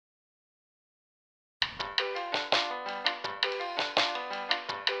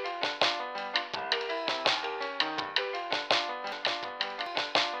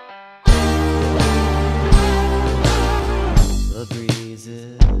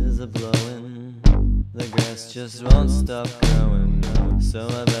are blowing, the grass just won't stop growing. So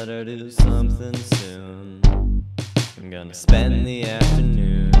I better do something soon. I'm gonna spend the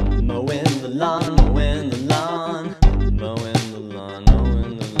afternoon mowing the lawn, mowing the lawn, mowing the lawn,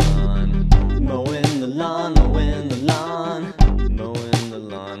 mowing the lawn, mowing the lawn, mowing the lawn, mowing the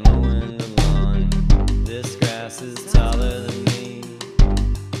lawn, mowing the lawn. This grass is taller than me.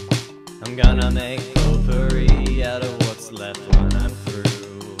 I'm gonna make potpourri out of what's left when I'm through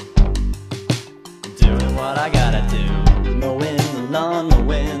doing what I gotta do. Mowing the lawn,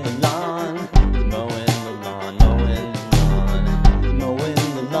 mowing the lawn, mowing the lawn, mowing the lawn,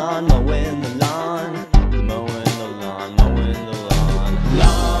 mowing the lawn, mowing the lawn, mowing the lawn, mowing the lawn.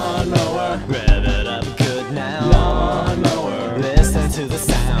 Lawnmower, rev it up good now. Lawnmower, listen to the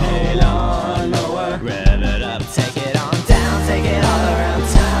sound. Hey, lawnmower, rev it up, take it on down, take it all around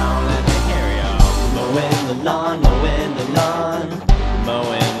town. Let me carry on. Mowing the lawn, mowing the lawn,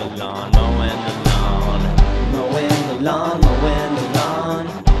 mowing the lawn, mowing the lawn, mowing the lawn, mowing the lawn,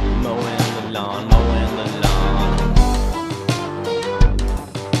 mowing the lawn, mowing the lawn.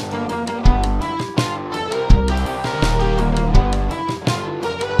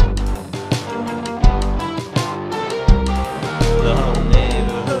 The whole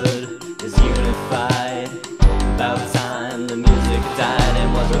neighborhood is unified. About time the music died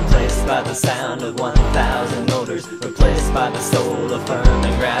and was replaced by the sound of 1,000 motors, replaced by the soul of firm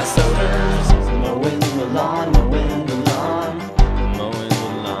and grass soda.